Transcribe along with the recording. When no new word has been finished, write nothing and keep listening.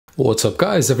What's up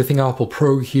guys, Everything Apple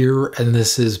Pro here, and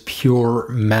this is pure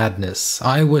madness.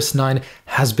 iOS 9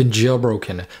 has been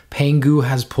jailbroken. Pangu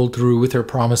has pulled through with their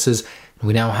promises, and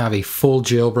we now have a full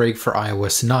jailbreak for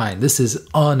iOS 9. This is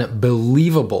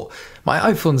unbelievable. My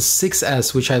iPhone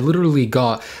 6s, which I literally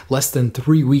got less than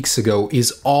 3 weeks ago,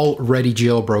 is already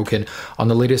jailbroken on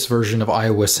the latest version of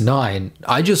iOS 9.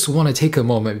 I just want to take a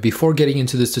moment before getting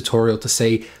into this tutorial to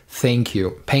say thank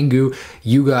you. Pangu,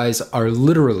 you guys are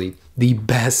literally the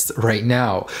best right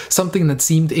now. Something that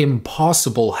seemed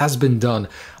impossible has been done.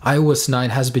 iOS 9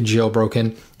 has been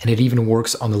jailbroken, and it even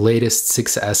works on the latest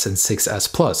 6S and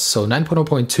 6S Plus. So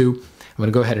 9.0.2, I'm going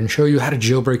to go ahead and show you how to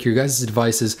jailbreak your guys'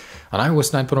 devices on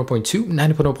iOS 9.0.2,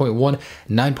 9.0.1,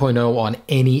 9.0 on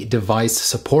any device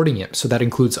supporting it. So that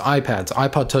includes iPads,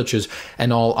 iPod Touches,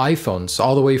 and all iPhones,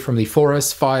 all the way from the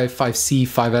 4S, 5, 5C,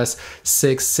 5S,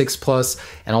 6, 6 Plus,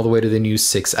 and all the way to the new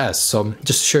 6S. So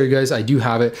just to show you guys, I do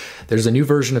have it. There's a new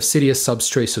version of Cydia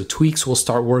Substrate, so tweaks will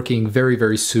start working very,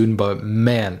 very soon, but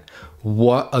man,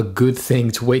 what a good thing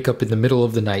to wake up in the middle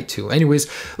of the night to. Anyways,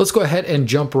 let's go ahead and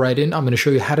jump right in. I'm going to show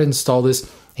you how to install this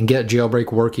and get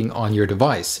Jailbreak working on your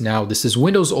device. Now, this is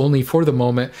Windows only for the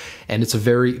moment, and it's a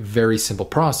very, very simple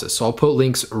process. So I'll put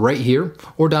links right here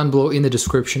or down below in the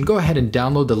description. Go ahead and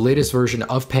download the latest version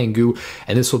of Pangu,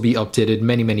 and this will be updated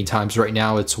many, many times. Right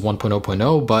now, it's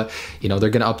 1.0.0, but you know, they're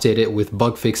going to update it with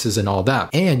bug fixes and all that.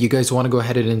 And you guys want to go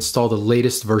ahead and install the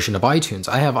latest version of iTunes.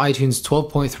 I have iTunes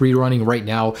 12.3 running right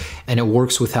now, and it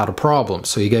works without a problem.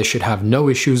 So you guys should have no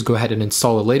issues. Go ahead and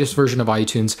install the latest version of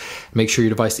iTunes. Make sure your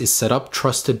device is set up,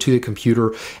 trusted to the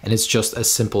computer, and it's just as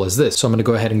simple as this. So I'm going to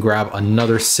go ahead and grab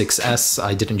another 6S.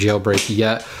 I didn't jailbreak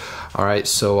yet. All right,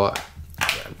 so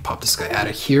pop this guy out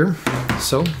of here.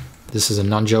 So this is a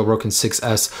non-jailbroken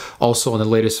 6S, also on the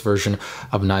latest version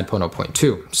of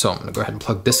 9.0.2. So I'm going to go ahead and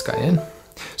plug this guy in.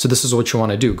 So this is what you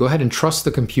want to do. Go ahead and trust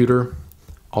the computer.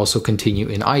 Also continue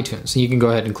in iTunes. And you can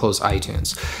go ahead and close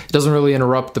iTunes. It doesn't really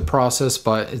interrupt the process,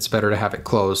 but it's better to have it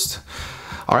closed.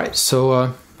 All right,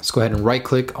 so let's go ahead and right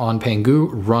click on Pangu,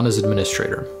 run as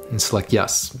administrator, and select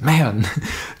yes. Man,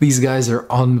 these guys are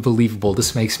unbelievable.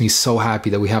 This makes me so happy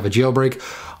that we have a jailbreak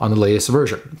on the latest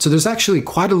version. So there's actually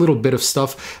quite a little bit of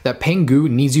stuff that Pangu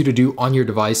needs you to do on your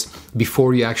device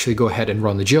before you actually go ahead and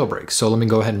run the jailbreak. So let me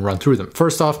go ahead and run through them.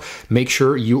 First off, make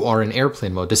sure you are in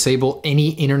airplane mode. Disable any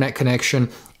internet connection,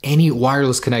 any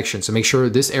wireless connection. So make sure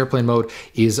this airplane mode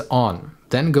is on.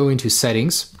 Then go into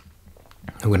settings.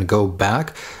 I'm going to go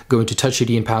back, go into Touch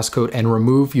ID and passcode, and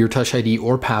remove your Touch ID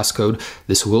or passcode.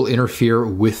 This will interfere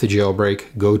with the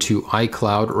jailbreak. Go to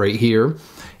iCloud right here.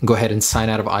 Go ahead and sign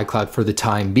out of iCloud for the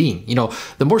time being. You know,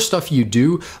 the more stuff you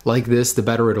do like this, the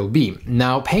better it'll be.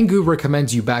 Now, Pangu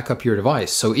recommends you back up your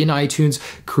device. So in iTunes,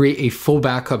 create a full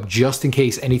backup just in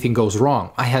case anything goes wrong.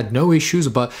 I had no issues,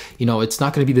 but you know, it's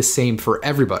not going to be the same for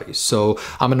everybody. So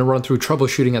I'm going to run through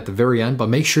troubleshooting at the very end, but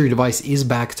make sure your device is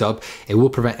backed up. It will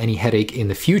prevent any headache in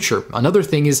the future. Another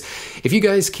thing is, if you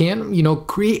guys can, you know,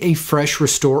 create a fresh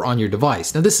restore on your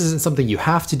device. Now, this isn't something you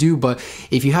have to do, but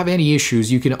if you have any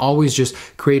issues, you can always just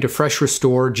create a fresh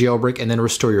restore, jailbreak, and then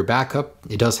restore your backup.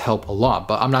 It does help a lot,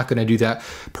 but I'm not going to do that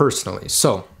personally.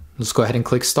 So let's go ahead and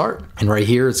click start. And right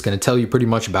here, it's going to tell you pretty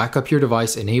much back up your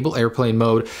device, enable airplane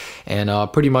mode, and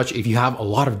pretty much if you have a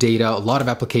lot of data, a lot of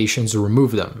applications,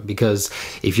 remove them, because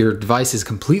if your device is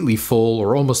completely full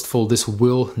or almost full, this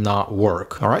will not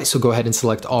work. All right, so go ahead and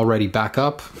select already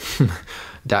backup.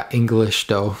 That English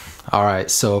though. All right,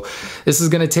 so this is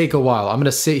gonna take a while. I'm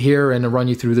gonna sit here and run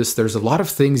you through this. There's a lot of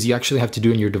things you actually have to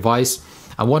do in your device.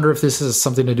 I wonder if this has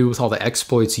something to do with all the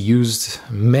exploits used.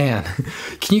 Man,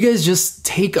 can you guys just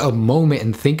take a moment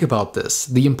and think about this?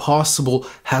 The impossible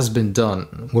has been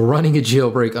done. We're running a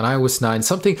jailbreak on iOS 9,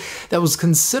 something that was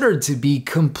considered to be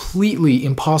completely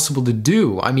impossible to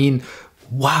do. I mean,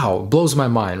 wow, blows my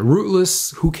mind.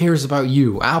 Rootless, who cares about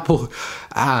you? Apple's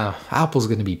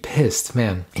gonna be pissed,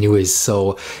 man. Anyways,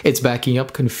 so it's backing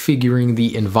up, configuring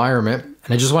the environment.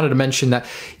 And I just wanted to mention that,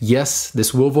 yes,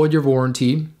 this will void your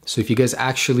warranty. So if you guys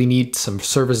actually need some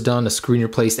service done, a screen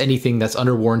replaced, anything that's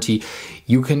under warranty,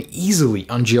 you can easily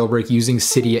unjailbreak using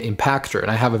Cydia Impactor.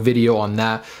 And I have a video on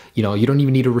that. You know, you don't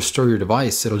even need to restore your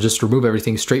device. It'll just remove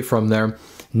everything straight from there.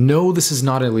 No, this is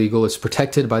not illegal. It's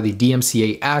protected by the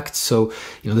DMCA Act. So,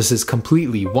 you know, this is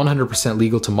completely 100%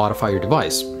 legal to modify your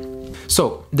device.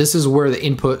 So this is where the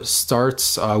input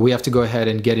starts. We have to go ahead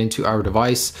and get into our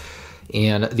device,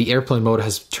 and the airplane mode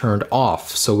has turned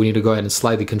off. So we need to go ahead and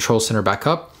slide the control center back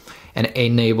up and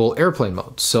enable airplane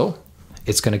mode. So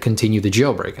it's going to continue the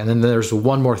jailbreak. And then there's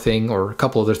one more thing, or a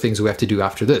couple other things we have to do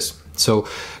after this. So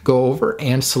go over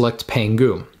and select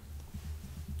Pangu.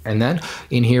 And then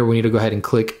in here, we need to go ahead and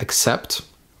click accept.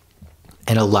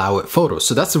 and allow it photos.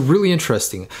 So that's really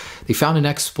interesting. They found an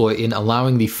exploit in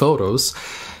allowing the photos.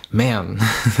 Man,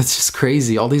 that's just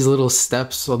crazy. All these little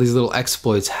steps, all these little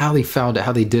exploits, how they found it,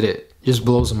 how they did it, just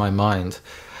blows my mind.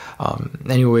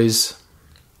 Anyways,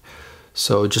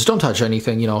 so just don't touch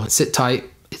anything, you know, sit tight.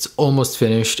 It's almost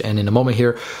finished, and in a moment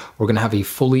here, we're gonna have a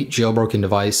fully jailbroken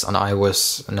device on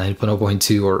iOS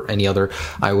 9.0.2 or any other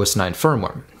iOS 9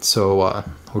 firmware. So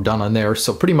we're done on there.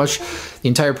 So pretty much the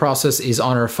entire process is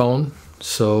on our phone.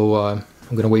 So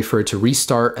I'm gonna wait for it to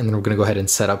restart, and then we're gonna go ahead and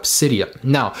set up Cydia.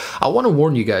 Now, I wanna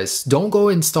warn you guys, don't go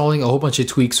installing a whole bunch of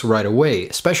tweaks right away,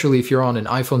 especially if you're on an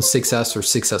iPhone 6S or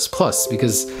 6S Plus,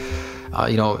 because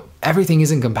you know, everything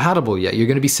isn't compatible yet. You're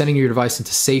going to be sending your device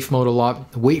into safe mode a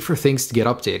lot. Wait for things to get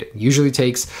updated. Usually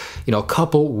takes, you know, a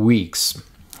couple weeks.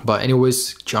 But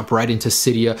anyways, jump right into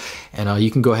Cydia, and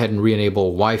you can go ahead and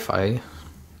re-enable Wi-Fi,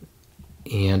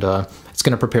 and it's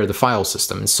going to prepare the file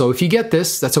system. And so if you get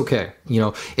this, that's okay. You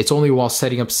know, it's only while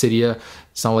setting up Cydia.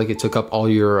 It's not like it took up all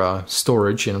your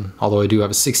storage, and although I do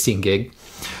have a 16 gig.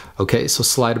 Okay, so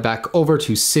slide back over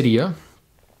to Cydia,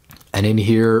 and in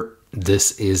here,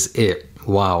 this is it.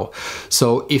 Wow.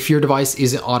 So if your device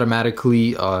isn't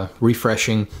automatically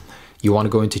refreshing, you want to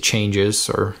go into changes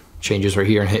right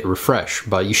here and hit refresh.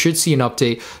 But you should see an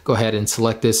update. Go ahead and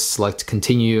select this, select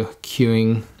continue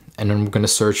queuing, and then we're going to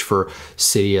search for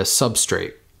Cydia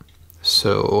substrate.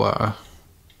 So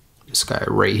this guy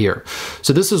right here.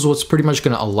 So this is what's pretty much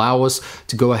going to allow us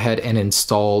to go ahead and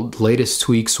install the latest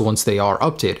tweaks once they are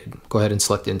updated. Go ahead and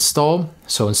select install.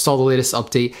 So install the latest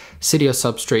update, Cydia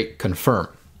substrate, confirm.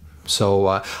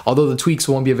 So although the tweaks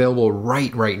won't be available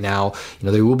right now, you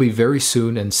know, they will be very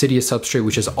soon, and Cydia substrate,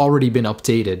 which has already been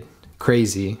updated,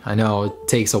 crazy, I know it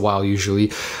takes a while usually,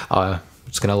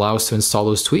 it's going to allow us to install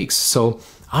those tweaks. So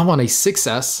I'm on a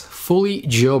 6S, fully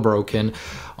jailbroken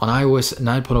on iOS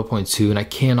 9.0.2, and I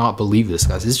cannot believe this,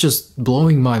 guys. It's just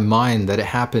blowing my mind that it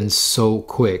happened so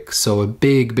quick. So a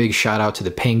big shout out to the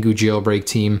Pangu jailbreak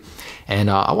team. And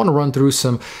I want to run through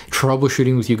some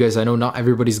troubleshooting with you guys. I know not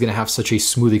everybody's going to have such a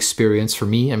smooth experience. For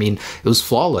me, I mean, it was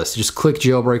flawless. Just click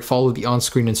jailbreak, follow the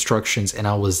on-screen instructions, and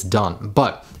I was done.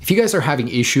 But if you guys are having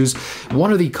issues,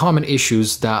 one of the common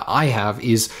issues that I have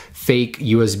is fake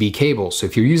USB cables. So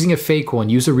if you're using a fake one,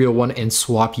 use a real one and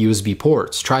swap USB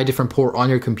ports. Try a different port on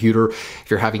your computer. If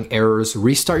you're having errors,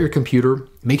 restart your computer.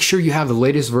 Make sure you have the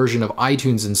latest version of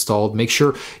iTunes installed. Make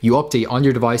sure you update on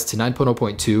your device to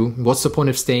 9.0.2. What's the point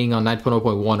of staying on 9.0.1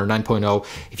 or 9.0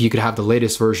 if you could have the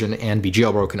latest version and be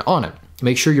jailbroken on it?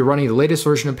 Make sure you're running the latest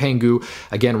version of Pangu.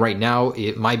 Again, right now,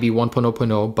 it might be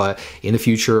 1.0.0, but in the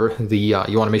future, you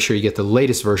want to make sure you get the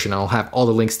latest version. I'll have all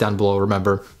the links down below,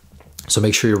 remember. So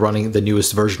make sure you're running the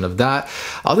newest version of that.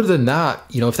 Other than that,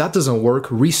 you know, if that doesn't work,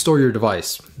 restore your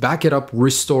device. Back it up,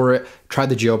 restore it, try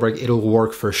the jailbreak, it'll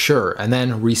work for sure. And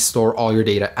then restore all your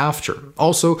data after.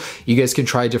 Also, you guys can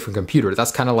try a different computer.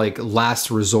 That's kind of like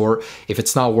last resort. If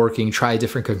it's not working, try a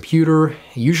different computer. It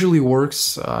usually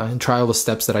works, and try all the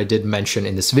steps that I did mention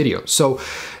in this video. So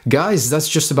guys, that's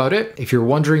just about it. If you're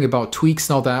wondering about tweaks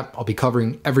and all that, I'll be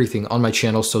covering everything on my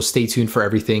channel, so stay tuned for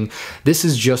everything. This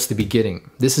is just the beginning.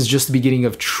 This is just the beginning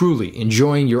of truly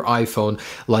enjoying your iPhone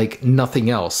like nothing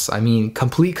else. I mean,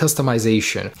 complete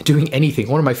customization, doing anything.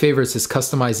 One of my favorites is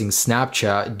customizing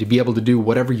Snapchat to be able to do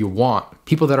whatever you want.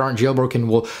 People that aren't jailbroken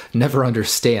will never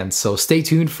understand. So stay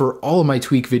tuned for all of my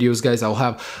tweak videos, guys. I'll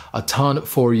have a ton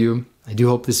for you. I do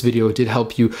hope this video did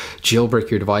help you jailbreak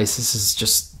your device. This is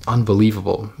just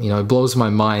unbelievable. You know, it blows my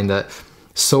mind that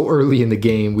so early in the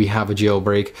game we have a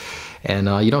jailbreak. And,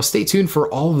 you know, stay tuned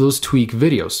for all of those tweak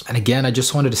videos. And again, I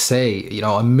just wanted to say, you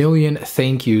know, a million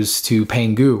thank yous to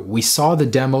Pangu. We saw the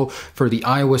demo for the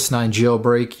iOS 9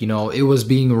 jailbreak. You know, it was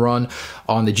being run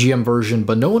on the GM version,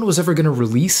 but no one was ever going to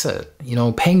release it. You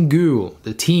know, Pangu,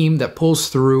 the team that pulls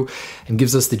through and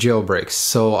gives us the jailbreaks.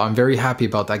 So I'm very happy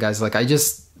about that, guys. Like, I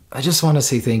just want to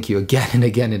say thank you again and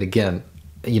again and again.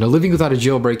 You know, living without a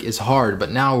jailbreak is hard,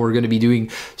 but now we're going to be doing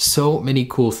so many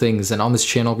cool things, and on this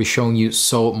channel I'll be showing you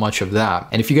so much of that.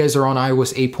 And if you guys are on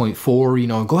iOS 8.4, you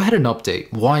know, go ahead and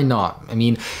update. Why not? I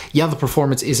mean, yeah, the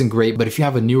performance isn't great, but if you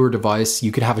have a newer device,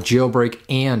 you could have a jailbreak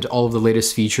and all of the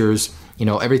latest features. You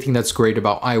know, everything that's great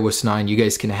about iOS 9, you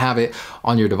guys can have it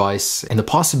on your device. And the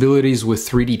possibilities with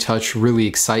 3D Touch really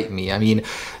excite me. I mean,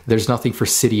 there's nothing for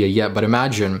Cydia yet, but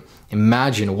imagine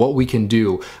what we can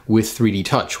do with 3D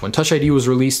Touch. When Touch ID was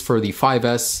released for the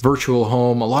 5S Virtual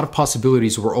Home, a lot of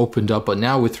possibilities were opened up, but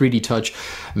now with 3D Touch,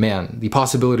 man, the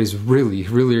possibilities really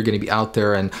are going to be out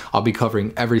there, and I'll be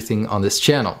covering everything on this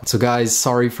channel. So guys,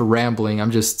 sorry for rambling.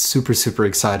 I'm just super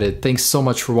excited. Thanks so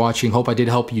much for watching. Hope I did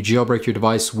help you jailbreak your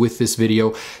device with this video.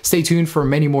 video. Stay tuned for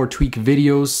many more tweak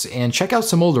videos and check out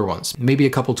some older ones. Maybe a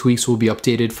couple tweaks will be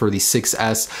updated for the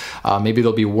 6S. Maybe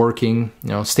they'll be working.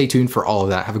 Stay tuned for all of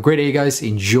that. Have a great day, guys.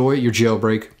 Enjoy your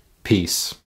jailbreak. Peace.